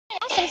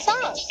Some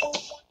songs.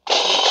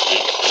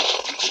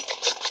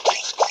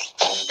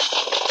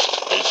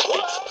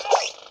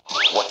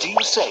 What do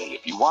you say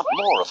if you want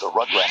more of the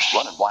Rugrats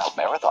Runnin' Wild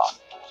Marathon?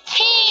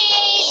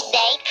 Hey,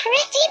 say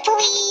pretty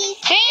please.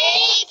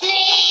 Pretty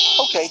please.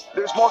 Okay,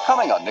 there's more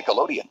coming on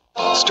Nickelodeon.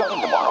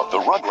 Starting tomorrow, the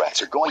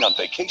Rugrats are going on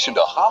vacation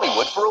to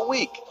Hollywood for a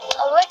week.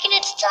 I reckon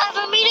it's time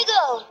for me to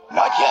go.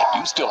 Not yet.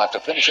 You still have to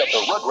finish up the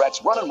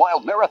Rugrats Runnin'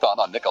 Wild Marathon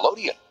on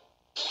Nickelodeon.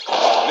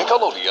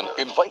 Nickelodeon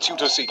invites you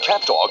to see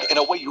Cat Dog in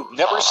a way you've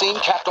never seen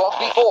Cat Dog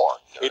before.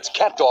 It's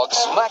Cat Dog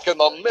smack in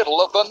the middle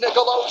of the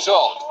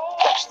Nickelodeon.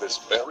 Catch this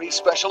very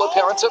special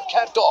appearance of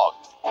Cat Dog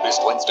this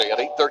Wednesday at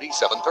 8:30,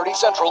 7:30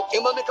 Central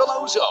in the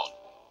Nickelodeon.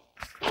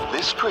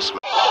 This Christmas.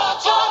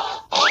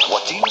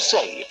 What do you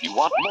say if you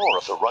want more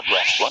of the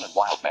Rugrats Runnin'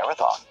 Wild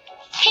Marathon?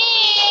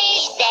 Hey,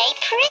 say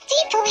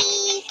pretty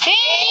please.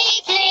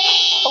 Pretty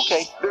please.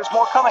 Okay, there's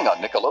more coming on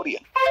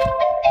Nickelodeon.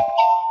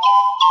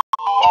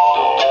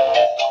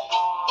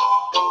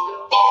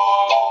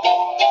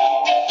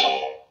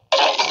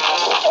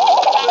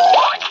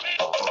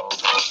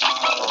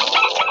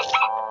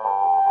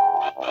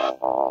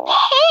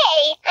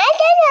 Hey, I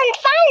didn't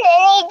find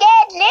any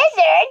dead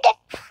lizard.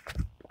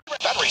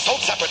 Battery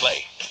sold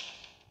separately.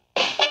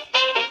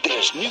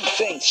 There's new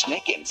things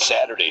sneaking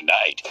Saturday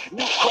night.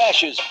 New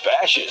crashes,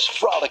 bashes,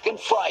 frolic and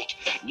fright.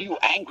 New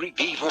angry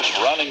beavers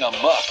running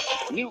amok.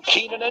 New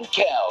Keenan and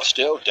Cal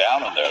still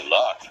down on their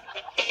luck.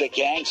 The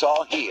gang's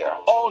all here,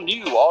 all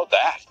new, all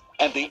that.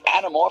 And the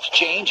Animorphs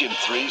change in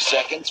 3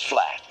 seconds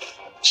flat.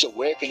 So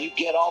where can you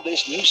get all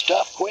this new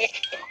stuff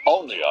quick?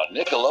 Only on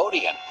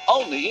Nickelodeon,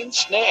 only in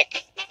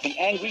Snick. The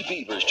Angry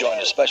Beavers join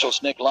a special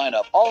Snick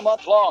lineup all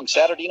month long,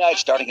 Saturday night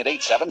starting at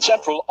 8, 7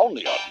 Central,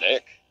 only on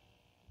Nick.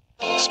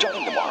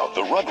 Starting tomorrow,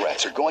 the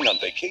Rugrats are going on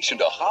vacation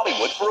to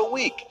Hollywood for a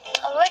week.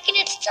 I reckon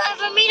it's time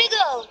for me to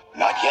go.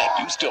 Not yet.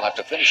 You still have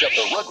to finish up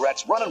the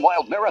Rugrats Runnin'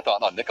 Wild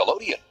Marathon on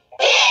Nickelodeon.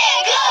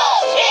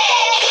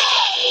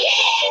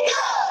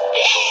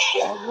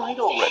 All right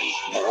already.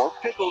 More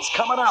pickles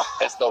coming up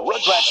as the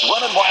Rugrats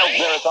Runnin' Wild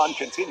Marathon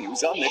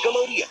continues on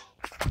Nickelodeon.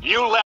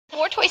 You left.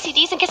 More toy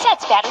CDs and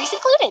cassettes, batteries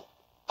included.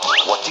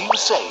 What do you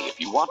say if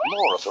you want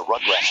more of the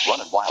Rugrats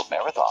Runnin' Wild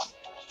Marathon?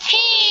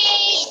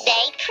 Hey,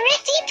 say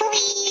pretty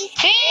please.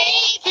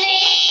 Pretty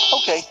please.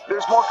 Okay,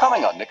 there's more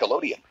coming on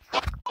Nickelodeon.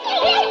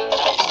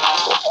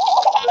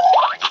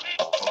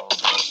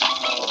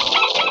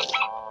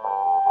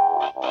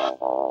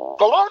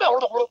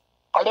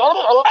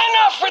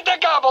 Enough with the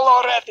gobble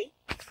already!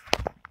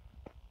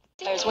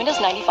 There's Windows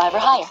 95 or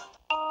higher.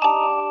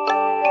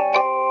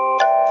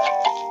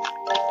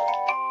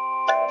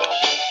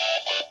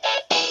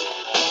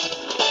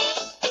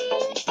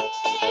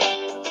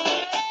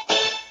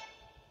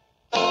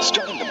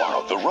 Starting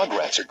tomorrow, the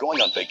Rugrats are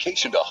going on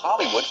vacation to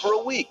Hollywood for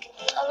a week.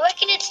 I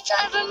reckon it's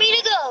time for me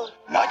to go.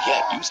 Not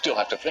yet. You still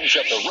have to finish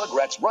up the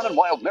Rugrats Runnin'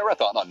 Wild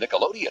Marathon on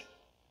Nickelodeon.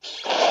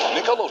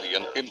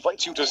 Nickelodeon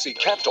invites you to see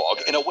Cat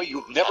Dog in a way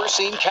you've never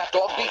seen Cat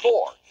Dog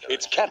before.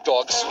 It's Cat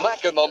Dog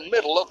smack in the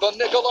middle of the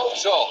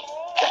Nickelodeon.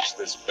 Catch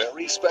this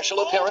very special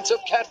appearance of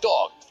Cat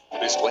Dog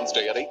this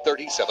Wednesday at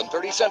 8:30,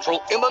 7:30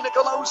 Central in the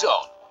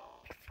Nickelodeon.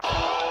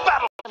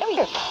 Battle!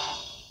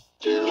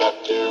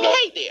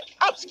 Hey there,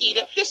 I'm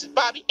Skeeter, this is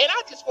Bobby, and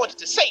I just wanted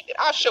to say that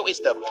our show is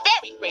the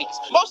very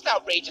greatest, most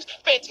outrageous,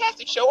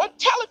 fantastic show on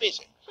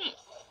television.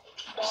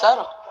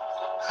 Subtle.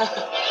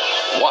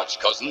 Watch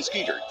Cousin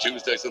Skeeter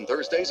Tuesdays and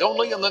Thursdays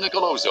only in the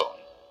Nickelodeon.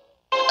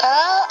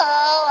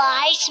 Uh-oh,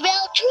 I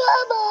smell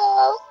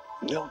trouble.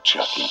 No,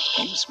 Chucky,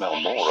 you smell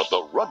more of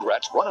the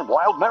Rugrats Runnin'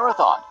 Wild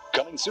Marathon.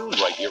 Coming soon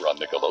right here on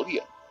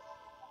Nickelodeon.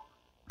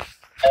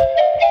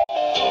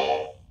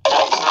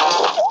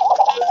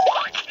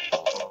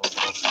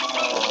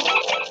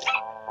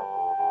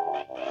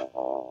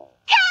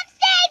 Come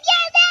save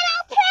your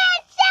little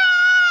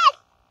princess!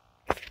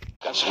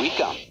 As we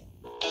come.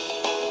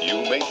 You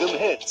made them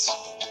hits.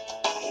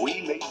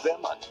 We made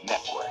them a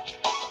network.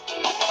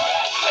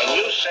 And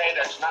you say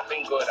there's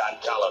nothing good on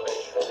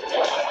television.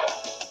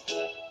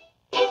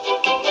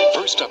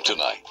 First up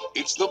tonight,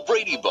 it's the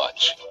Brady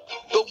Bunch,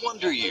 the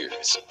Wonder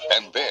Years,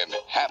 and then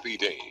Happy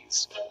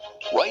Days.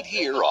 Right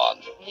here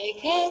on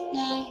Nick at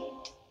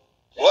Night.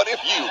 What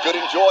if you could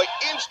enjoy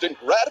instant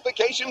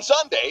gratification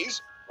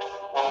Sundays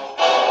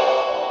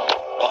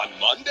on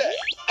Monday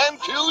and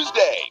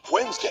Tuesday,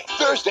 Wednesday,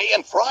 Thursday,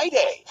 and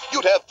Friday?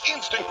 You'd have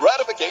instant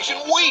gratification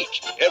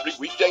week. Every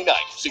weekday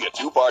night, see a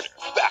two-parter,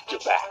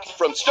 back-to-back,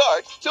 from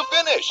start to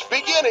finish,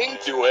 beginning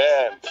to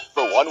end.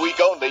 For 1 week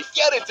only,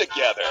 get it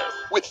together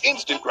with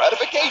instant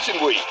gratification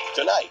week.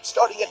 Tonight,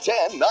 starting at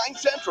 10, 9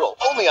 Central,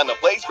 only on the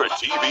place for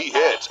TV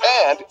hits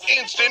and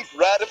instant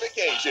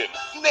gratification.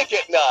 Nick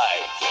at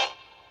Night.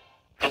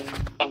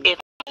 Nick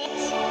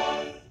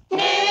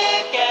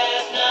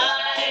at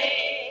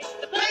Night,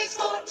 the place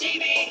for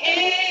TV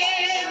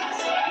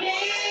hits.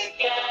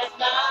 Nick at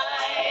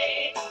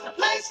Night, the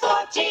place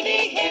for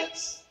TV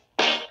hits.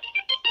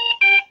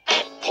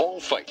 Paul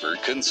Pfeiffer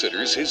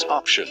considers his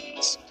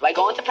options. Do I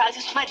go into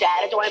practice with my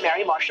dad, or do I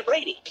marry Marsha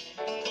Brady?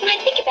 When I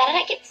think about it,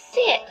 I get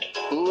sick.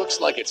 Looks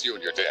like it's you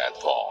and your dad,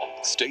 Paul.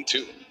 Stay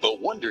tuned. The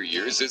Wonder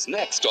Years is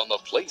next on the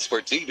Place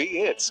for TV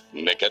Hits,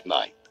 Nick at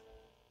Night.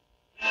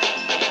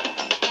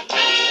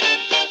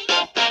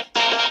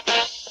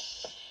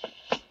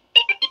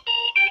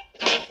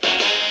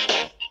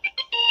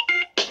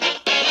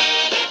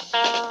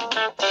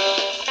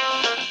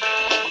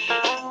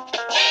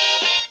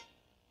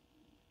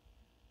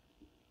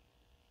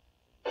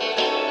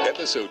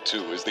 Episode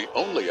 2 is the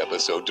only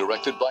episode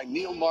directed by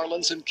Neil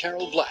Marlins and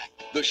Carol Black,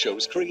 the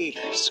show's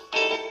creators.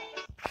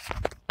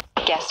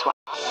 Guess what?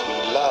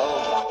 Sweet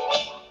love.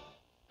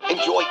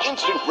 Enjoy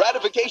instant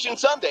gratification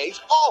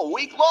Sundays all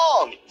week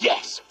long.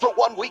 Yes, for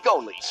 1 week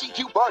only. See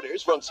 2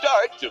 barters from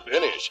start to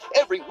finish.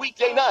 Every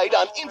weekday night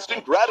on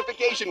Instant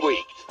Gratification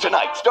Week.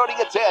 Tonight, starting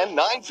at 10,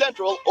 9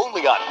 Central,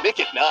 only on Nick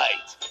at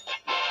Night.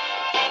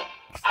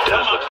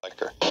 Like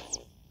her.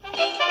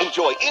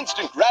 Enjoy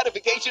instant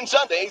gratification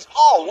Sundays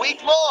all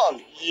week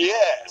long.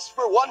 Yes,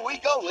 for 1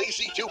 week only,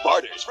 see 2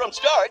 parters from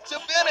start to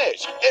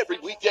finish. Every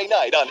weekday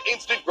night on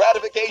Instant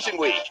Gratification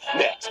Week.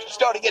 Next,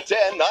 starting at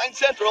 10, 9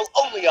 Central,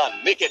 only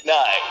on Nick at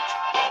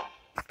Night.